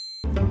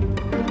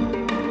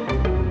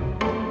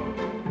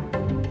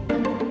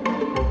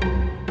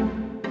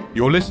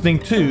You're listening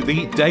to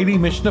the Daily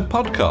Mishnah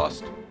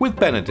Podcast with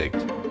Benedict.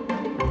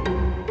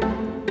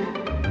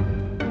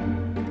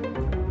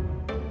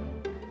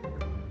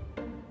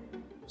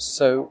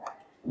 So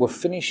we're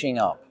finishing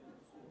up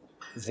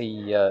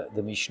the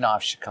Mishnah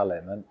of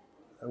Shekalim, and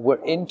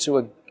we're into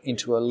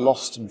a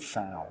lost and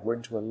found. We're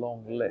into a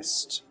long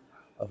list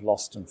of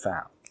lost and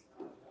found.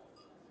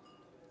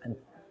 And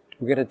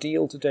we're going to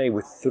deal today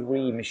with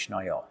 3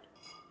 Mishnayot,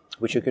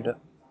 which are going to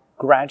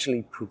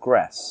gradually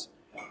progress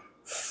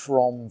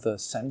from the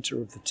center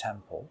of the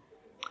temple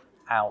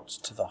out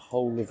to the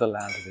whole of the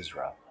land of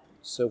Israel.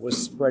 So we're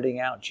spreading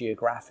out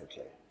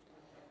geographically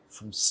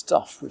from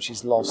stuff which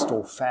is lost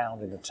or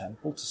found in the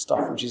temple to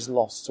stuff which is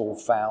lost or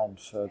found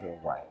further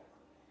away.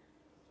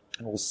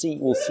 And we'll see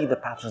the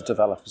patterns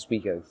develop as we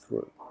go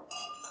through.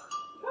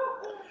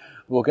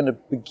 We're going to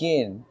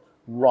begin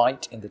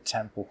right in the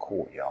temple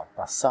courtyard.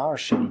 Basar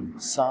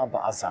she'nimtza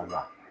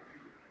ba'azara.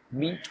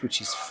 Meat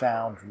which is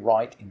found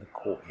right in the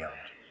courtyard.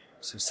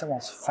 So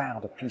someone's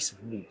found a piece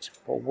of meat.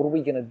 Well, what are we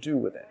going to do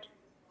with it?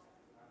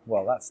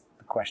 Well, that's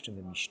the question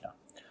of the Mishnah.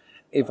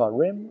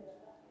 Ivarim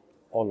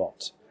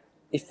olot.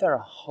 If there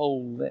are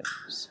whole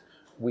limbs,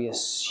 we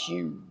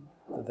assume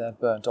that they're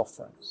burnt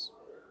offerings.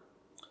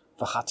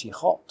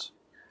 V'chatichot,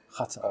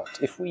 chataot.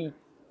 If we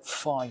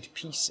find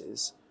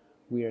pieces,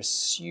 we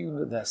assume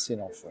that they're sin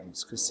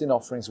offerings, because sin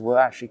offerings were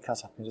actually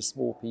cut up into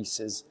small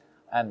pieces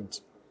and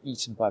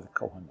eaten by the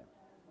Kohanim.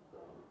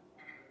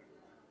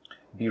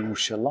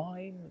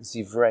 Birushalayim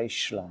zivrei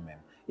shlamim.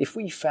 If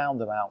we found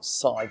them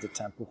outside the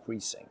temple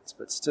precincts,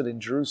 but still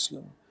in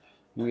Jerusalem,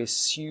 we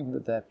assume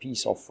that they're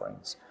peace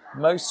offerings.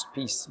 Most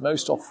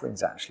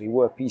offerings actually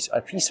were peace.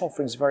 A peace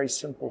offering is a very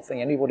simple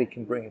thing. Anybody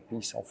can bring a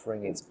peace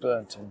offering. It's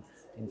burnt in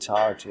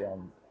entirety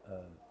on.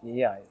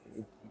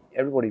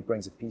 Everybody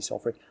brings a peace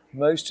offering.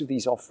 Most of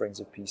these offerings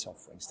are peace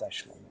offerings. They're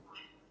shlamim.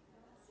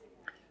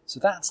 So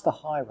that's the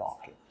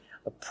hierarchy.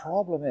 The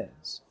problem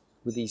is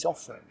with these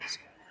offerings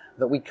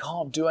that we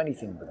can't do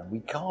anything with them. We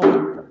can't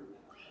eat them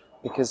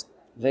because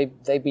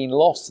they've been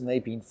lost and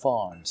they've been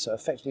found. So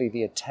effectively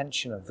the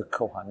attention of the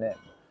Kohanim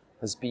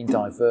has been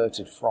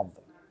diverted from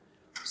them.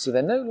 So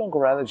they're no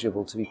longer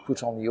eligible to be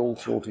put on the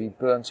altar or to be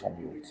burnt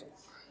on the altar.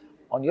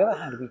 On the other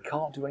hand, we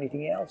can't do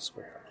anything else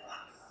with them.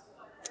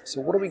 So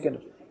what are we going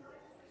to do?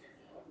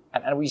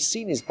 And we've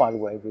seen this, by the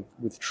way,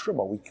 with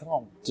Truma. We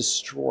can't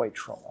destroy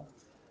Truma,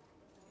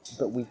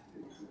 but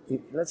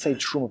let's say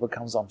Truma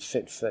becomes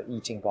unfit for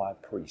eating by a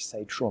priest.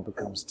 Say Truma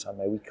becomes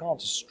tameh. We can't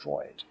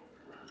destroy it.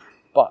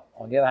 But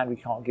on the other hand, we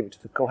can't give it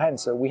to the Kohen.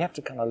 So we have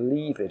to kind of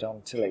leave it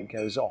until it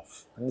goes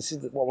off. And this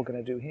is what we're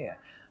going to do here.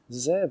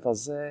 Zeh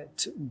vazeh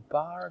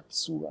tu'bar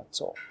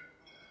tzurato.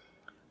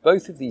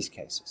 Both of these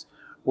cases,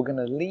 we're going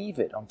to leave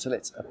it until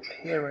its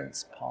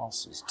appearance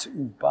passes.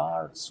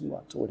 Tu'bar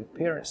tzurato. Its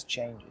appearance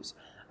changes.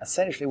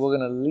 Essentially, we're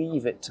going to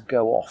leave it to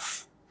go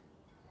off.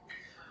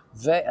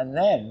 And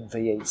then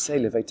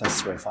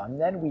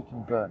we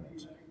can burn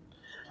it.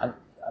 And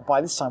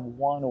by this time,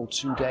 1 or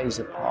 2 days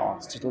have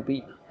passed. It'll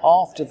be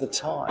after the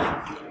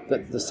time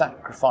that the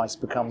sacrifice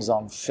becomes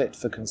unfit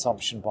for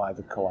consumption by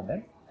the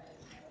Kohanim.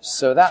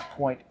 So at that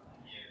point,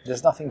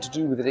 there's nothing to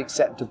do with it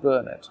except to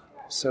burn it.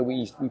 So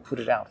we put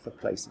it out of the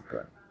place of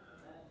burning.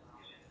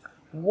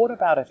 What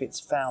about if it's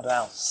found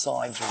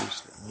outside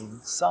Jerusalem?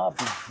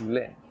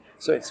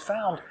 So it's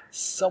found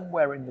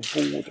somewhere in the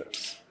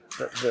borders.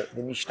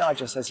 The Mishnah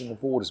just says in the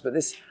borders, but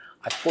this,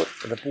 I put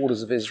the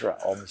borders of Israel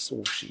on the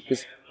source sheet,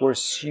 because we're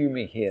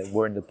assuming here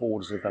we're in the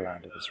borders of the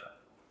land of Israel.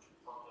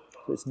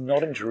 So it's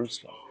not in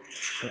Jerusalem.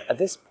 And at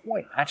this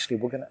point, actually,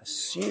 we're going to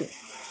assume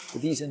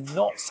that these are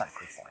not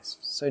sacrifices.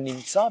 So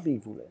nimtza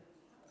bivulin,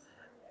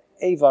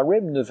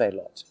 evarim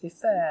nevelot.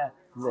 If they're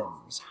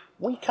limbs,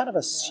 we kind of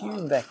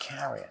assume they're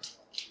carrion.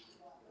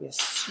 We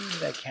assume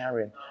they're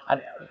carrion.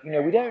 And,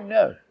 we don't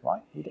know,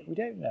 right? We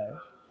don't know.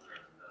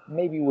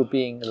 Maybe we're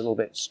being a little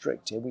bit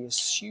strict here. We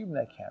assume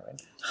they're carrion.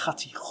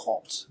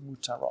 Chatichot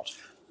mutarot.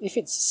 If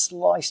it's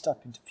sliced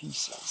up into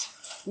pieces,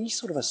 we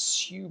sort of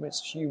assume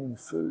it's human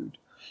food.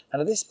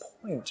 And at this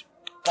point,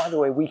 by the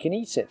way, we can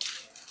eat it.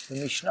 The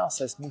Mishnah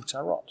says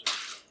mutarot.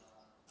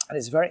 And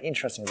it's very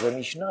interesting. The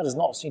Mishnah does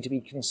not seem to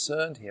be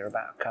concerned here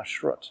about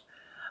kashrut.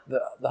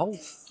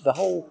 The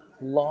whole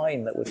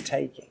line that we're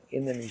taking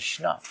in the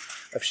Mishnah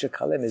of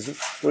Shekalim is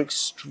we're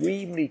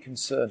extremely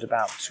concerned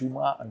about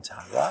Tumah and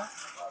Tahara,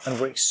 and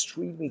we're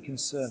extremely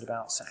concerned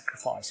about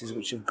sacrifices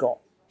which have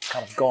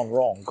gone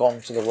wrong,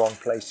 gone to the wrong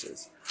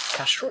places.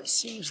 Kashrut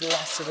seems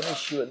less of an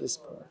issue at this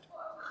point.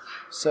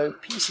 So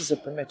pieces are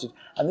permitted.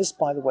 And this,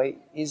 by the way,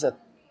 is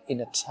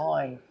in a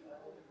time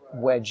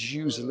where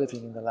Jews are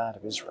living in the land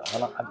of Israel.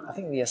 And I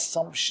think the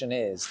assumption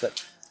is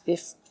that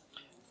if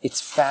it's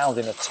found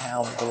in a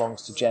town that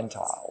belongs to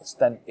Gentiles,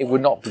 then it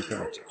would not be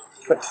permitted.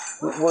 But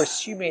we're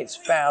assuming it's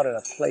found in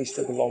a place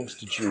that belongs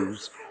to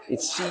Jews. It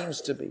seems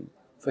to be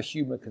for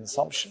human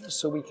consumption,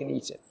 so we can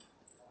eat it.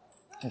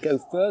 And go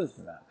further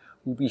than that.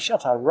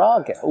 Ubishat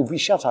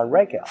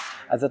regel,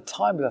 at the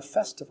time of the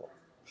festival.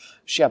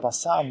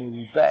 She'abasar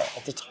murubeh,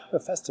 at the time of the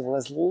festival,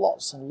 there's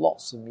lots and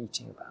lots of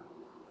meeting about.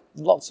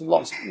 lots and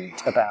lots of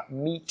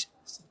meat,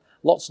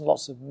 lots and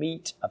lots of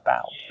meat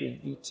about being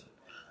eaten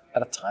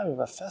at a time of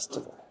a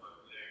festival.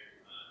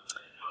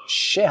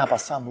 At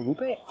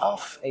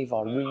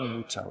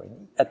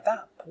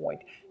that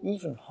point,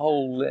 even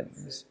whole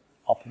limbs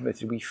are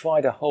permitted. We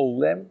find a whole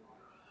limb,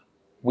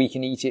 we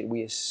can eat it.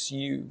 We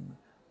assume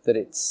that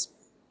it's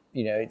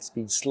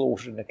been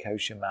slaughtered in a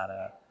kosher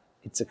manner.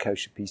 It's a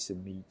kosher piece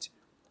of meat.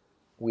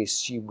 We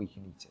assume we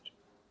can eat it.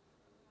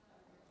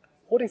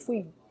 What if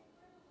we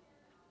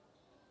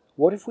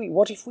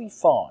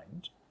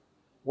find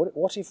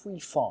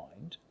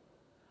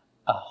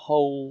a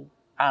whole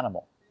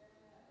animal?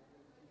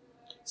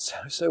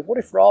 So what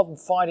if rather than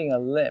finding a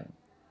limb,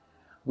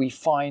 we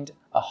find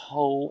a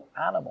whole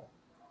animal?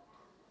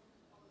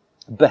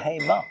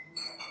 Behema.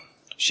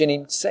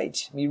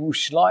 Shenimtzeit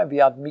mirushalayim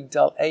v'ad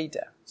migdal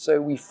eder.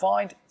 So we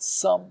find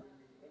some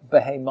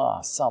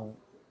behema, some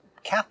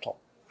cattle,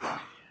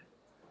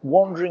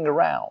 wandering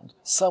around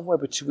somewhere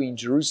between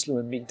Jerusalem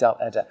and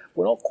Migdal Eder.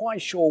 We're not quite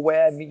sure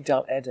where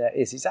Migdal Eder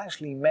is. It's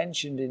actually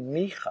mentioned in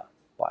Micha,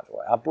 by the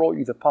way. I brought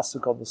you the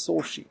pasuk on the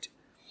source sheet.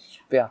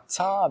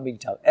 Ve'ata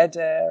Migdal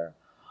Eder,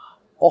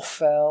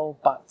 Ophel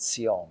bat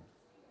Zion.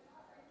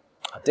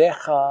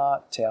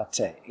 Adecha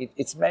teate.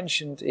 It's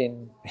mentioned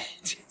in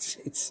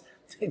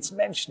it's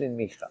mentioned in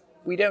Micha.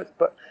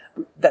 But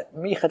that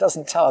Micha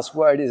doesn't tell us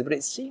where it is, but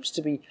it seems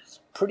to be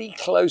pretty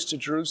close to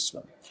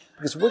Jerusalem,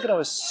 because we're going to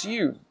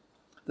assume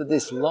that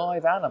this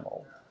live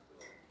animal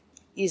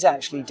is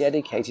actually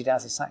dedicated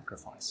as a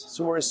sacrifice.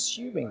 So we're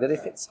assuming that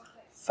if it's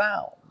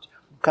found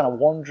kind of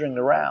wandering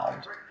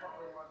around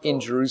in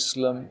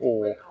Jerusalem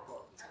or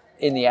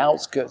in the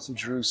outskirts of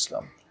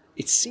Jerusalem,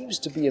 it seems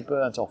to be a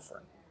burnt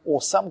offering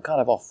or some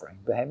kind of offering.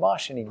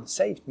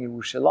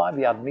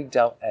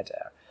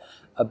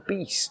 A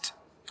beast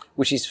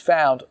which is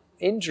found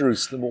in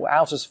Jerusalem or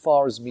out as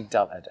far as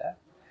Migdal Eder,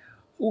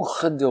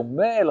 and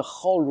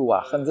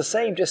the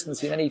same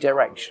distance in any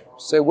direction.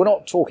 So we're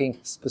not talking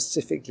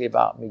specifically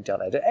about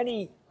Migdal Eder,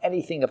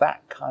 anything of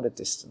that kind of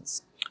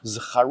distance.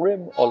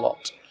 Zecharim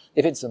olot.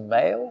 If it's a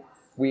male,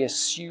 we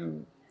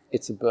assume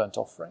it's a burnt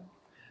offering.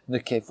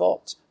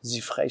 Nekevot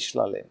zifrei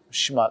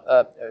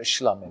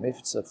shlamim. If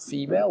it's a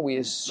female, we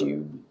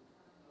assume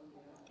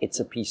it's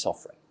a peace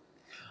offering.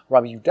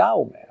 Rabbi Yehuda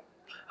omer,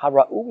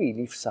 hara'ui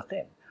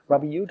lifsachim.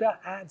 Rabbi Yehuda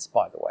adds,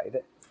 by the way,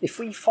 that if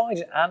we find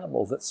an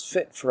animal that's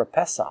fit for a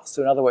Pesach,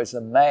 so in other words,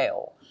 a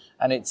male,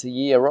 and it's a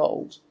year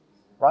old,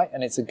 right,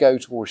 and it's a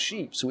goat or a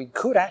sheep, so we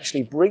could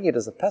actually bring it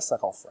as a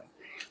Pesach offering.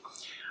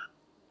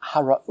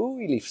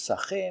 Hara'ui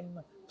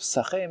lifsachim,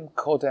 psachim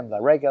kodem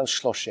laregel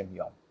shloshim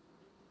yom.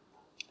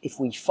 If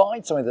we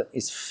find something that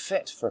is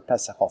fit for a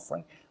Pesach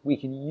offering, we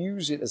can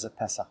use it as a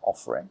Pesach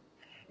offering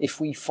if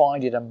we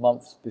find it a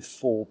month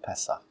before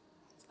Pesach.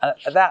 And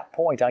at that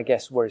point, I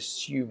guess we're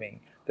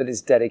assuming that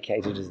it's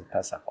dedicated as a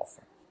Pesach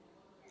offering.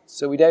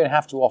 So we don't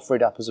have to offer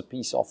it up as a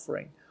peace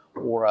offering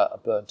or a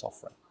burnt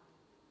offering.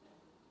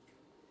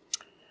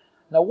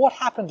 Now, what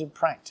happened in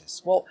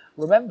practice? Well,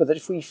 remember that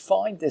if we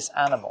find this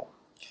animal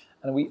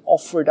and we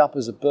offer it up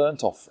as a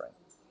burnt offering,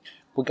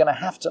 we're going to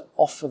have to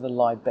offer the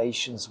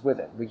libations with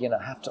it. We're going to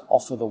have to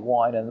offer the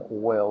wine and the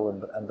oil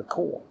and the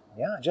corn.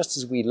 Yeah, just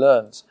as we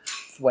learned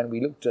when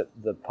we looked at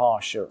the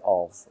parsha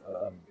of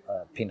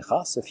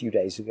Pinchas a few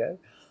days ago,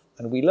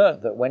 and we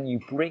learned that when you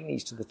bring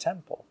these to the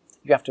temple,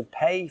 you have to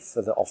pay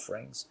for the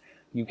offerings.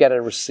 You get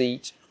a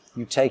receipt.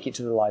 You take it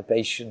to the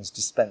libations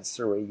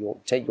dispensary. You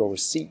take your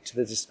receipt to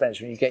the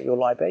dispensary and you get your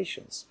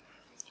libations.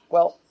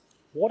 Well,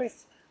 what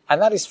if,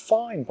 and that is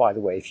fine, by the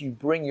way, if you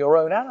bring your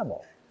own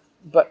animal.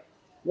 But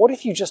what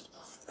if you just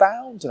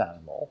found an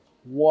animal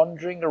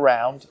wandering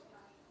around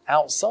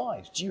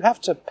outside? Do you have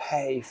to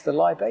pay for the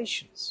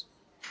libations?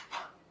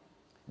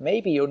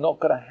 Maybe you're not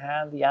going to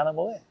hand the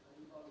animal in.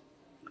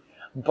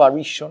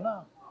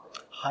 Barishona,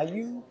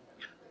 hayu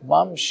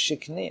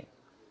mamashkenin.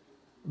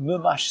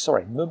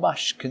 Barishona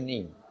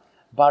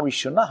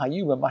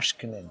hayu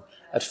mamashkenin.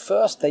 At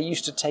first, they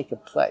used to take a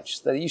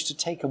pledge. They used to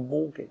take a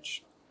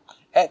mortgage.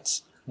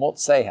 Et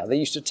motzeha. They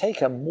used to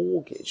take a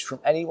mortgage from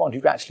anyone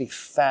who actually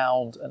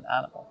found an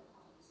animal.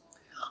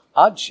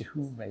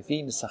 Until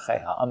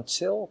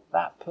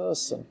that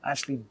person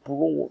actually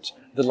brought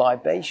the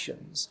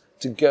libations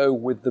to go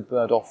with the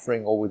burnt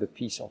offering or with the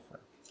peace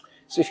offering.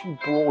 So if you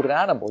brought an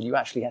animal, you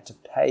actually had to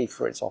pay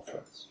for its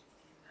offerings.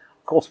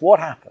 Of course, what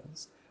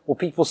happens? Well,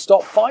 people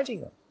stop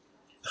fighting them.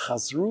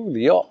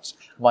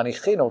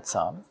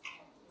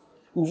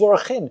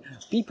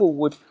 People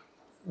would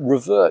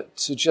revert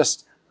to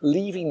just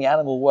leaving the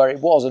animal where it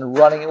was and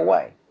running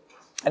away.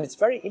 And it's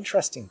very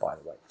interesting, by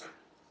the way.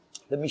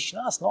 The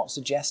Mishnah is not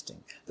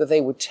suggesting that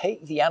they would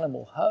take the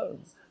animal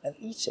home and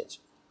eat it.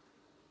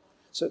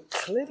 So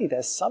clearly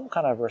there's some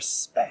kind of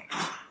respect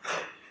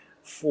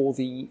for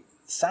the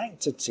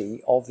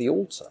sanctity of the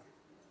altar,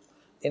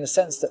 in the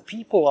sense that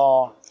people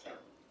are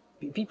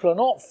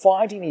not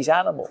finding these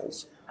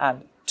animals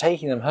and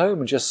taking them home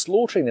and just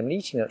slaughtering them and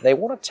eating them. They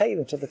want to take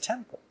them to the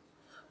temple,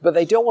 but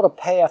they don't want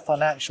to pay a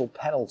financial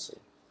penalty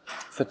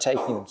for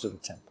taking them to the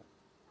temple.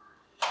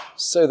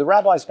 So the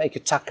rabbis make a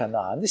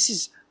takana, and this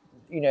is,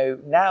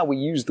 now we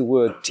use the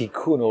word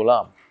tikkun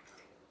olam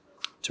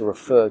to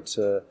refer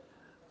to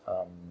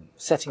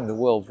setting the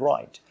world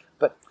right.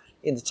 But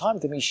in the time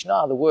of the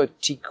Mishnah, the word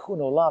tikkun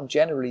olam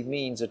generally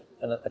means a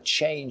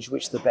change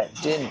which the Bet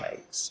Din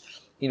makes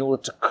in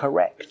order to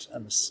correct a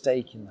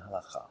mistake in the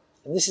halakha.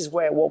 And this is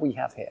what we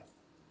have here.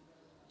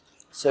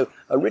 So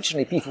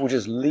originally people would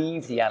just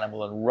leave the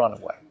animal and run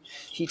away.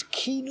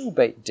 Hitkinu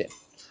Beit Din.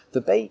 The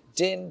Beit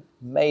Din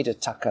made a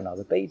takana,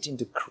 the Beit Din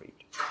decreed,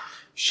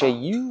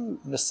 Sheyu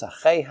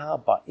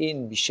nesacheha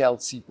ba'in mishel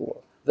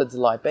tzibur, that the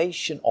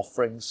libation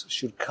offerings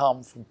should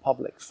come from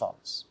public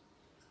funds.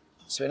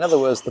 So in other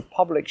words, the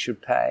public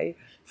should pay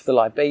for the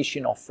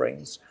libation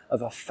offerings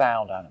of a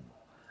found animal.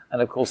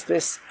 And of course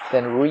this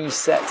then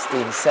resets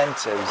the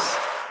incentives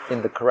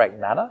in the correct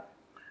manner.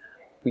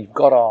 We've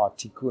got our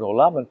tikkun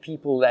olam, and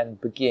people then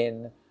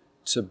begin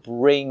to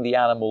bring the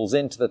animals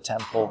into the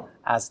temple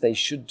as they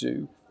should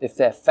do if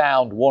they're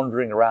found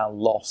wandering around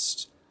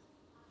lost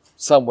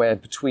somewhere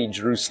between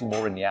Jerusalem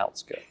or in the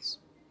outskirts.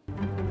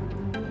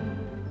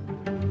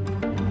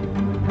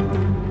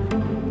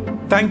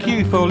 Thank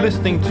you for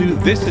listening to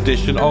this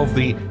edition of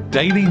the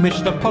Daily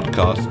Mishnah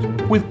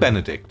Podcast with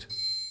Benedict.